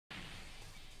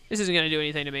This isn't going to do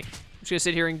anything to me. I'm just going to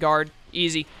sit here and guard.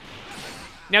 Easy.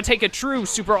 Now take a true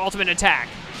super ultimate attack.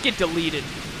 Get deleted.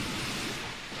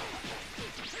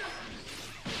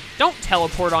 Don't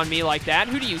teleport on me like that.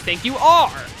 Who do you think you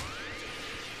are?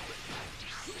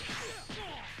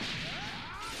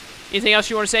 Anything else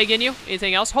you want to say, Ginyu?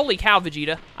 Anything else? Holy cow,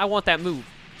 Vegeta. I want that move.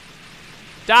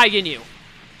 Die, Ginyu.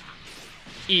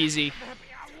 Easy.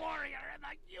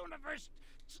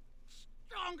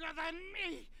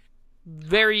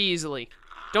 Very easily.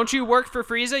 Don't you work for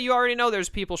Frieza? You already know there's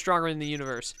people stronger in the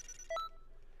universe.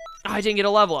 I didn't get a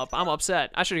level up. I'm upset.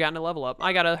 I should have gotten a level up.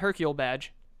 I got a Hercule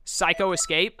badge. Psycho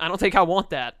escape? I don't think I want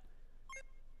that.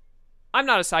 I'm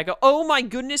not a psycho. Oh my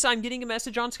goodness, I'm getting a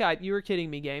message on Skype. You were kidding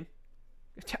me, game.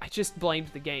 I just blamed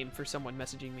the game for someone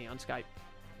messaging me on Skype.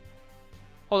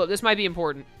 Hold up, this might be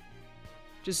important.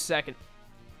 Just a second.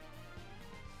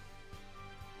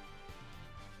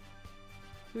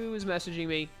 Who is messaging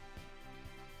me?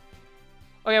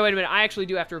 Okay, wait a minute. I actually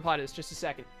do have to reply to this. Just a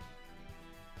second.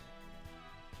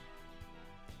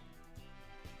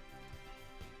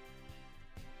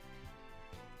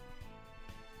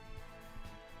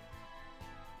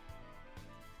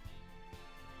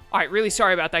 Alright, really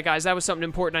sorry about that, guys. That was something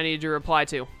important I needed to reply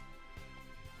to.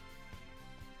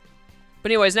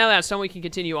 But anyways, now that's done, we can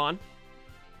continue on.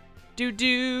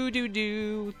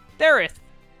 Do-do-do-do. Therith.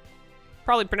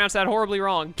 Probably pronounced that horribly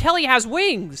wrong. Kelly has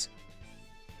wings!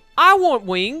 I want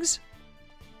wings!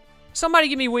 Somebody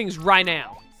give me wings right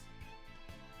now.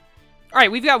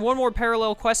 Alright, we've got one more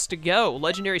parallel quest to go.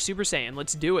 Legendary Super Saiyan.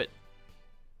 Let's do it.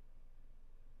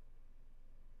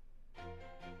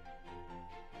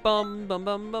 Bum, bum,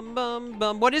 bum, bum, bum,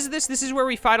 bum. What is this? This is where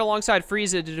we fight alongside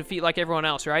Frieza to defeat like everyone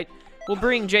else, right? We'll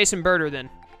bring Jason Birder then.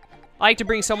 I like to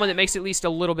bring someone that makes at least a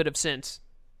little bit of sense.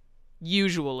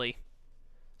 Usually.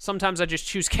 Sometimes I just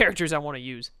choose characters I want to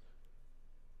use.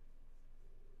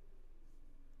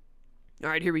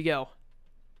 Alright, here we go.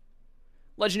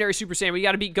 Legendary Super Saiyan. We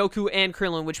gotta beat Goku and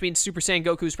Krillin, which means Super Saiyan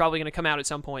Goku is probably gonna come out at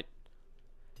some point.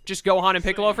 Just Gohan and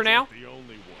Piccolo for now?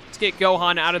 Let's get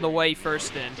Gohan out of the way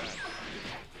first then.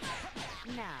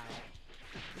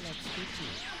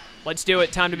 Let's do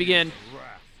it. Time to begin.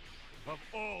 Of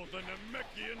all the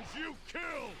Namekians you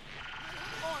killed.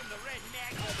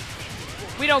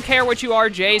 We don't care what you are,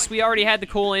 Jace. We already had the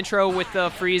cool intro with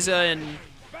Frieza and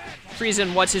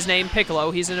what's his name?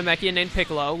 Piccolo. He's a Namekian named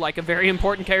Piccolo, like a very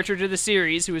important character to the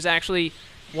series who is actually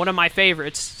one of my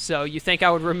favorites. So you think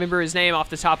I would remember his name off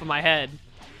the top of my head.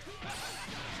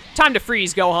 Time to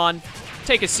freeze, Gohan.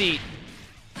 Take a seat.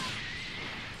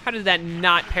 How did that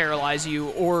not paralyze you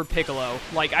or Piccolo?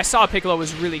 Like, I saw Piccolo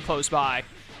was really close by.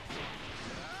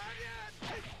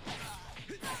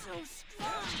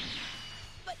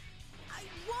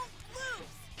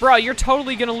 Bro, you're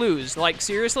totally gonna lose. Like,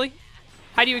 seriously?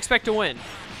 How do you expect to win?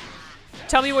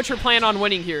 Tell me what your plan on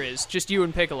winning here is. Just you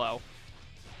and Piccolo.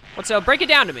 What's up? Break it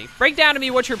down to me. Break down to me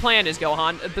what your plan is,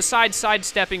 Gohan. Besides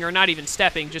sidestepping, or not even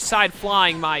stepping, just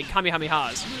side-flying my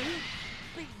Kamehamehas.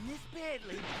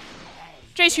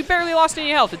 Jace, you barely lost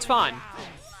any health. It's fine.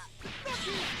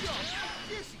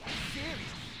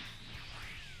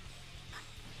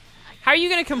 How are you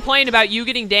going to complain about you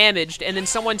getting damaged and then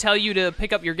someone tell you to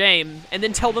pick up your game and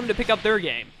then tell them to pick up their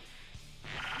game?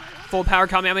 Full power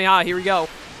Kamehameha. Here we go.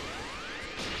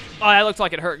 Oh, that looked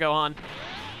like it hurt, Gohan.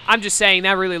 I'm just saying,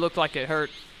 that really looked like it hurt.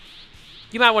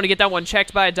 You might want to get that one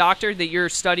checked by a doctor that you're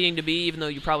studying to be, even though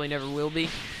you probably never will be.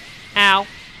 Ow.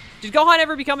 Did Gohan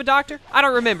ever become a doctor? I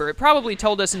don't remember. It probably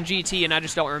told us in GT, and I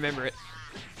just don't remember it.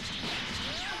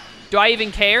 Do I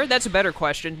even care? That's a better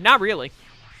question. Not really.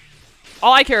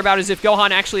 All I care about is if Gohan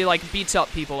actually, like, beats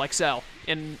up people like Cell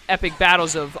in epic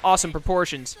battles of awesome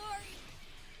proportions.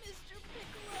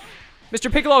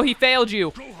 Mr. Piccolo, he failed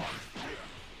you.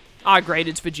 Ah, great,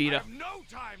 it's Vegeta. No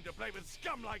time to play with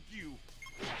scum like you.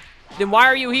 Then why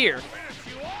are you here?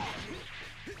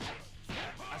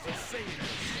 As a Saiyan,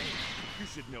 you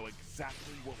should know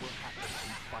exactly what will happen if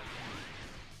you fight me.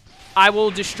 I will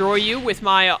destroy you with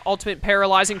my ultimate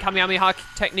paralyzing Kamehameha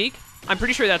technique. I'm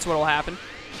pretty sure that's what will happen.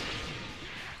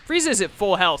 Frieza's at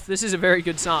full health. This is a very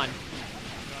good sign.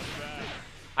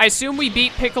 I assume we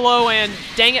beat Piccolo and...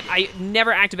 Dang it, I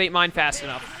never activate mine fast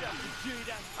enough.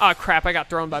 Oh crap, I got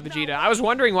thrown by Vegeta. I was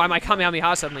wondering why my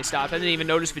Kamehameha suddenly stopped. I didn't even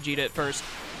notice Vegeta at first.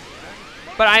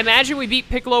 But I imagine we beat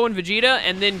Piccolo and Vegeta,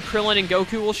 and then Krillin and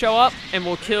Goku will show up, and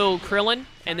we'll kill Krillin,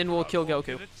 and then we'll kill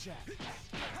Goku.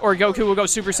 Or Goku will go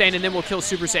Super Saiyan, and then we'll kill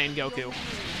Super Saiyan Goku.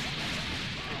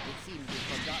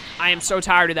 I am so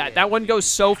tired of that. That one goes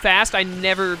so fast, I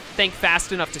never think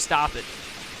fast enough to stop it.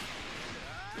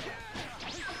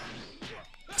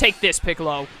 Take this,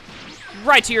 Piccolo.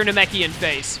 Right to your Namekian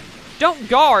face. Don't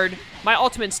guard my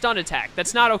ultimate stun attack.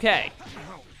 That's not okay.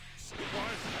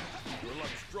 You're a lot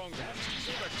stronger than I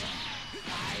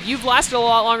expected. You've lasted a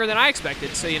lot longer than I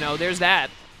expected, so, you know, there's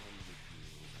that.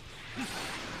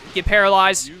 Get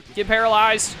paralyzed. Get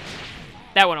paralyzed.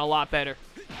 That went a lot better.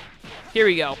 Here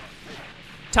we go.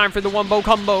 Time for the wombo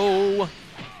combo.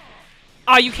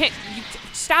 Oh, you can't.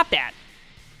 Stop that.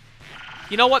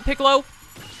 You know what, Piccolo?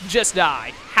 Just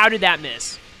die. How did that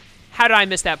miss? How did I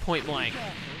miss that point blank?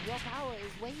 Your power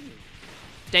is waning.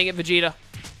 Dang it, Vegeta.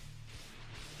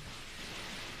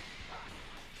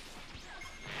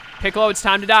 Piccolo, it's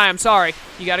time to die. I'm sorry.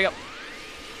 You gotta go.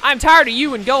 I'm tired of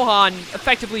you and Gohan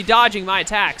effectively dodging my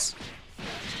attacks.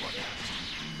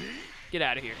 Get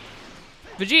out of here.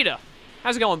 Vegeta,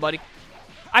 how's it going, buddy?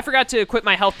 I forgot to equip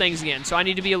my health things again, so I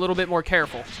need to be a little bit more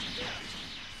careful.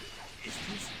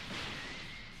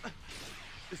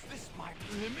 Is this my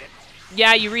limit?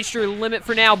 Yeah, you reached your limit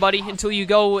for now, buddy, until you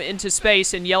go into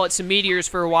space and yell at some meteors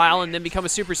for a while and then become a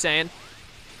Super Saiyan.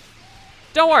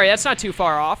 Don't worry, that's not too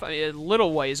far off. I mean, a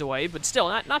little ways away, but still,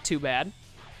 not too bad.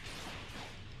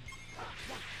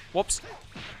 Whoops.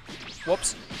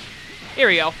 Whoops. Here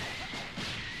we go.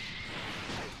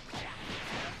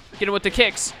 Get him with the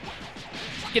kicks.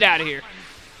 Get out of here.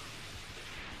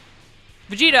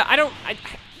 Vegeta,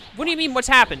 what do you mean what's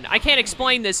happened? I can't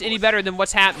explain this any better than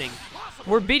what's happening.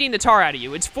 We're beating the tar out of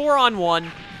you. It's 4-on-1.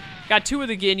 Got 2 of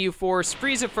the Ginyu Force,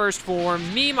 Frieza first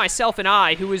form, me, myself, and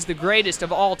I, who is the greatest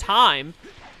of all time.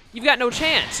 You've got no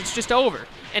chance. It's just over.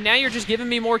 And now you're just giving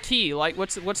me more ki. Like,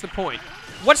 what's the point?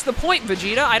 What's the point,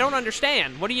 Vegeta? I don't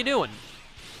understand. What are you doing?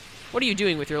 What are you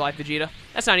doing with your life, Vegeta?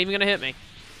 That's not even gonna hit me.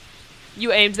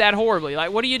 You aimed that horribly.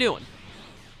 Like, what are you doing?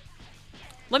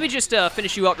 Let me just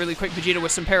finish you up really quick, Vegeta,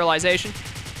 with some paralyzation.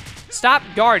 Stop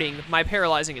guarding my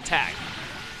paralyzing attack.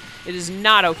 It is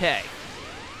not okay.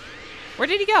 Where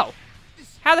did he go?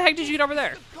 How the heck did you get over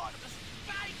there?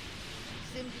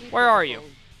 Where are you?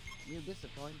 You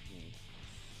disappoint me.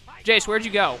 Jace, where'd you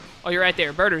go? Oh, you're right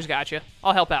there. Birder's got you.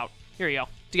 I'll help out. Here you go.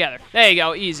 Together. There you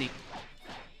go. Easy.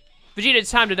 Vegeta, it's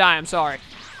time to die. I'm sorry.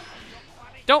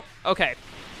 Don't. Okay.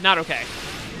 Not okay.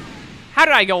 How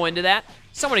did I go into that?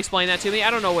 Someone explain that to me.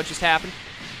 I don't know what just happened.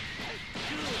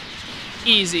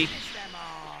 Easy.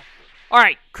 All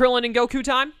right. Krillin and Goku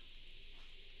time.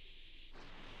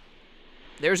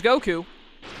 There's Goku.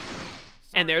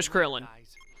 And there's Krillin.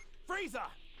 Frieza!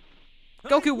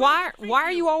 Goku, why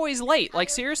are you always late? Like,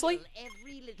 seriously?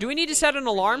 Do we need to set an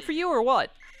alarm for you or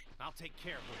what? I'll take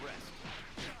care of the rest.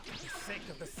 For the sake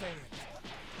of the Saiyans.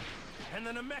 And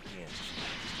the Namekians.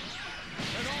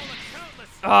 And all the countless...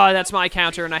 Oh, that's my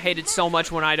counter, and I hate it so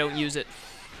much when I don't use it.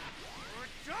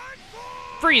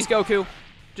 Freeze, Goku.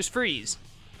 Just freeze.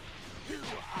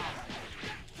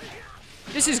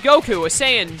 This is Goku, a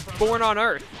Saiyan born on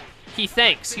Earth. He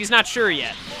thinks. He's not sure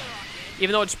yet.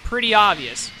 Even though it's pretty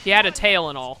obvious. He had a tail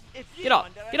and all. Get up.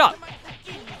 Get up.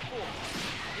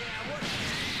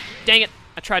 Dang it.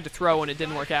 I tried to throw and it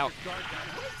didn't work out.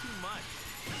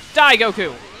 Die,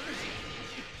 Goku.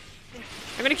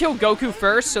 I'm going to kill Goku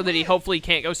first so that he hopefully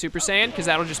can't go Super Saiyan, because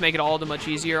that'll just make it all the much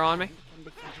easier on me.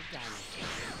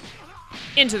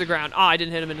 Into the ground. Ah, I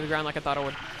didn't hit him into the ground like I thought I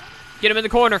would. Get him in the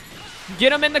corner.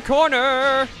 Get him in the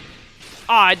corner.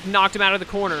 Ah, I knocked him out of the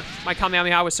corner. My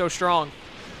Kamehameha was so strong.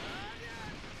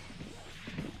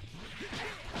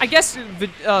 I guess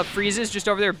Frieza's just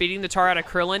over there beating the tar out of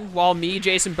Krillin, while me,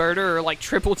 Jason Birder, are like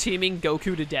triple teaming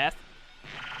Goku to death.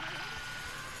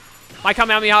 My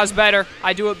Kamehameha is better.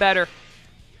 I do it better.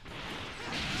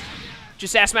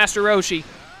 Just ask Master Roshi.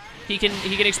 He can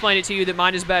explain it to you that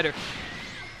mine is better.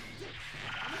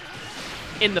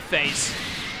 In the face.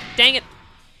 Dang it.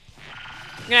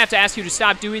 I'm gonna have to ask you to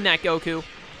stop doing that, Goku. You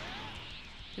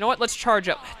know what? Let's charge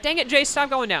up. Dang it, Jay, stop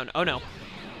going down. Oh no.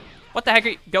 What the heck are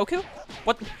you, Goku?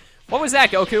 What was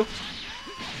that, Goku?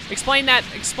 Explain that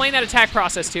attack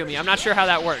process to me. I'm not sure how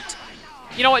that worked.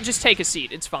 You know what? Just take a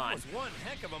seat. It's fine. That was one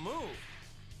heck of a move.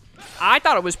 I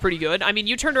thought it was pretty good. I mean,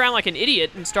 you turned around like an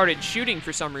idiot and started shooting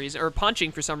for some reason, or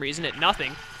punching for some reason at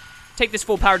nothing. Take this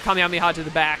full-powered Kamehameha to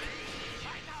the back.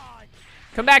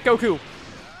 Come back, Goku.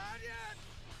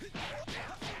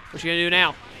 What you gonna do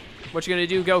now? What you gonna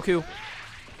do, Goku?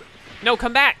 No,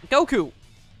 come back, Goku.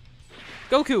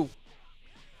 Goku.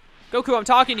 Goku, I'm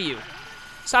talking to you.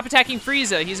 Stop attacking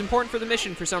Frieza. He's important for the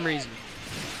mission for some reason.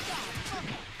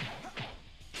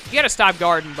 You gotta stop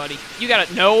guarding, buddy. You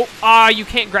gotta... No. You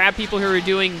can't grab people who are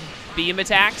doing beam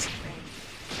attacks.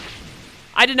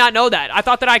 I did not know that. I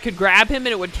thought that I could grab him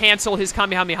and it would cancel his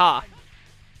Kamehameha.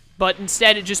 But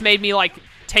instead, it just made me, like,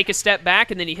 take a step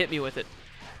back and then he hit me with it.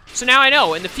 So now I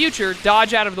know, in the future,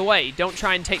 dodge out of the way. Don't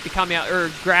try and take the Kamehameha,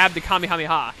 or grab the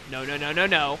Kamehameha. No, no, no, no,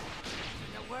 no.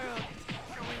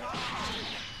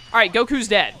 Alright, Goku's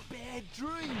dead. Bad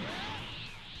dream.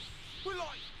 We're like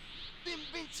the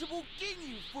invincible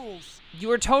Ginyu Force. You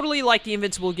are totally like the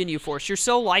Invincible Ginyu Force. You're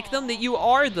so like them that you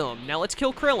are them. Now let's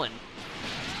kill Krillin.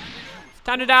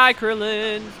 Time to die,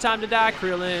 Krillin. Time to die,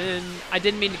 Krillin. I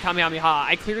didn't mean to Kamehameha.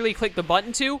 I clearly clicked the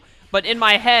button to, but in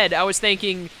my head, I was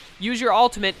thinking, use your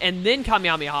ultimate and then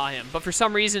Kamehameha him. But for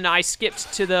some reason, I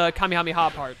skipped to the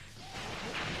Kamehameha part.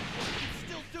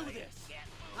 Still do this.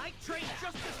 I train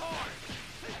just as hard.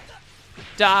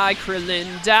 Die,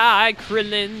 Krillin, die,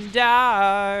 Krillin,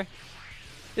 die.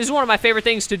 This is one of my favorite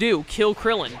things to do, kill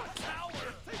Krillin.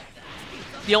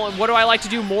 What do I like to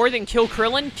do more than kill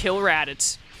Krillin? Kill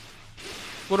Raditz.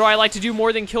 What do I like to do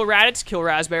more than kill Raditz? Kill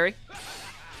Raspberry.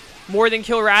 More than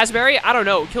kill Raspberry? I don't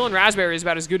know. Killing Raspberry is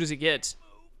about as good as it gets.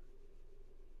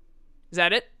 Is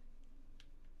that it?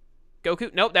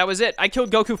 Goku? Nope, that was it. I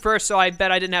killed Goku first, so I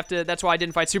bet I didn't have to... That's why I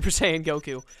didn't fight Super Saiyan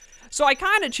Goku. So I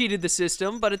kind of cheated the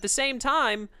system, but at the same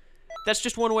time, that's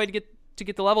just one way to get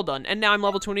the level done. And now I'm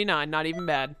level 29. Not even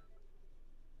bad.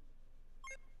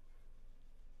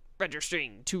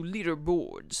 Registering to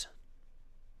leaderboards.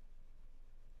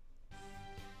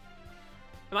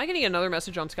 Am I getting another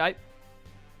message on Skype?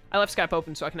 I left Skype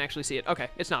open so I can actually see it. Okay,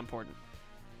 it's not important.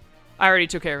 I already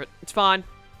took care of it. It's fine.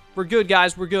 We're good,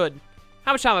 guys. We're good.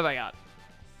 How much time have I got?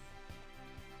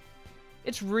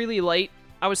 It's really late.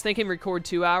 I was thinking record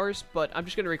 2 hours, but I'm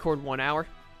just going to record 1 hour.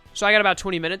 So I got about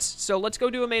 20 minutes, so let's go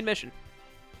do a main mission.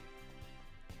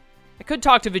 I could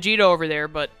talk to Vegeta over there,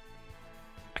 but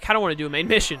I kind of want to do a main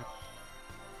mission.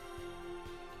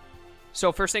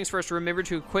 So first things first, remember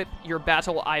to equip your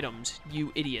battle items,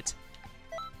 you idiot.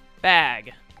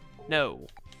 Bag. No.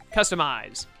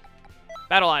 Customize.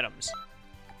 Battle items.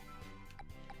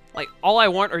 Like, all I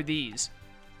want are these.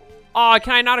 Aw,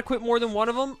 can I not equip more than one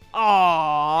of them?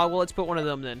 Aw, well, let's put one of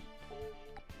them then.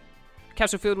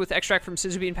 Capsule filled with extract from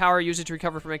Scissor Bean power, use it to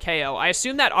recover from a KO. I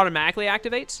assume that automatically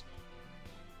activates?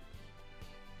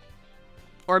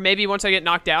 Or maybe once I get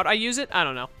knocked out, I use it? I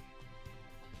don't know.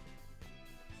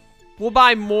 We'll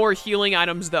buy more healing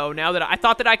items, though, now that I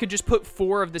thought that I could just put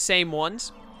 4 of the same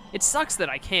ones. It sucks that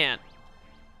I can't.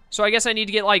 So I guess I need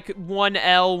to get, like, 1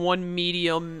 L, 1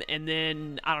 medium, and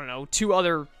then, I don't know, 2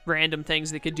 other random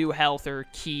things that could do health or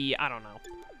key. I don't know.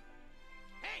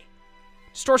 Hey.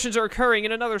 Distortions are occurring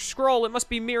in another scroll. It must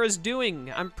be Mira's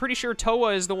doing. I'm pretty sure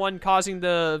Toa is the one causing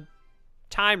the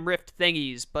time rift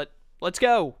thingies, but let's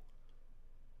go.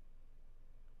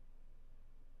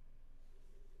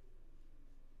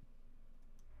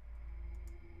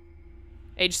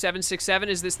 Age 767,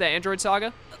 is this the Android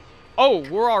Saga? Oh,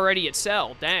 we're already at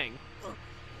Cell, dang.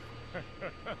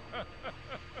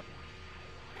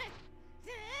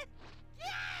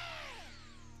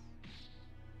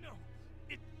 No,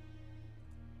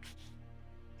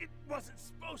 it wasn't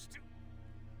supposed to.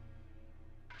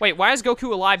 Wait, why is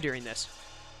Goku alive during this?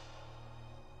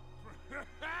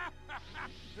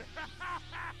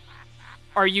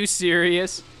 Are you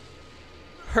serious?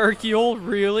 Hercule,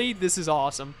 really? This is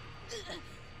awesome.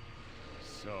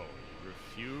 So,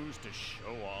 refuse to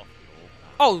show off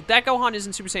the old... Oh, that Gohan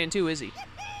isn't Super Saiyan 2, is he?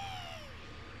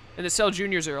 And the Cell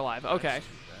Juniors are alive. Okay.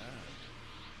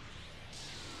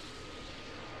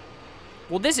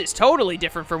 Well, this is totally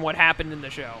different from what happened in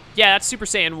the show. Yeah, that's Super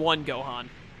Saiyan 1 Gohan.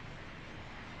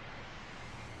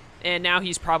 And now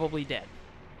he's probably dead.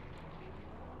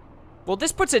 Well,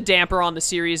 this puts a damper on the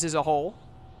series as a whole.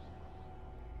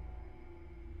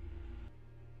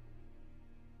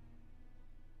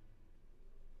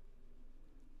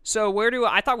 So where do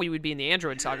I thought we would be in the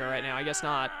Android Saga right now. I guess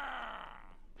not.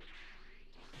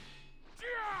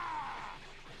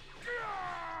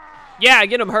 Yeah,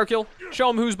 get him, Hercule. Show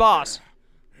him who's boss.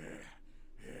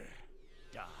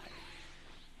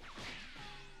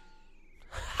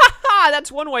 Haha,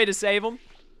 that's one way to save him.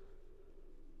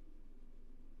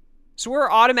 So we're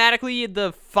automatically at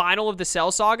the final of the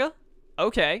Cell Saga?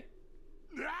 Okay.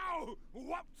 Now,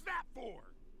 what's that for?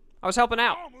 I was helping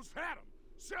out. I almost had him.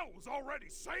 Cell was already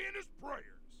saying his prayers.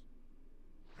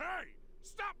 Hey,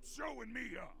 stop showing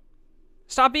me up.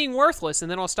 Stop being worthless, and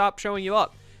then I'll stop showing you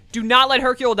up. Do not let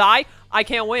Hercule die. I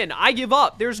can't win. I give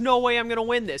up. There's no way I'm going to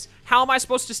win this. How am I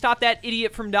supposed to stop that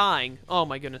idiot from dying? Oh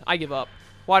my goodness. I give up.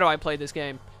 Why do I play this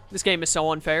game? This game is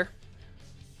so unfair.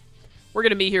 We're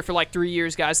going to be here for like 3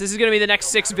 years, guys. This is going to be the next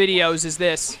 6 videos, is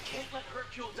this. We can't let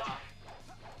Hercule die.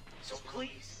 So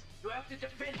please, you have to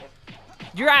defend him.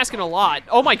 You're asking a lot.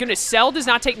 Oh my goodness, Cell does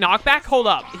not take knockback? Hold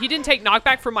up. He didn't take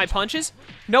knockback from my punches?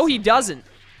 No, he doesn't.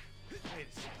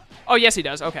 Oh, yes, he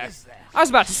does. Okay. I was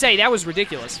about to say, that was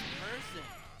ridiculous. Person,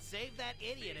 save that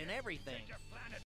idiot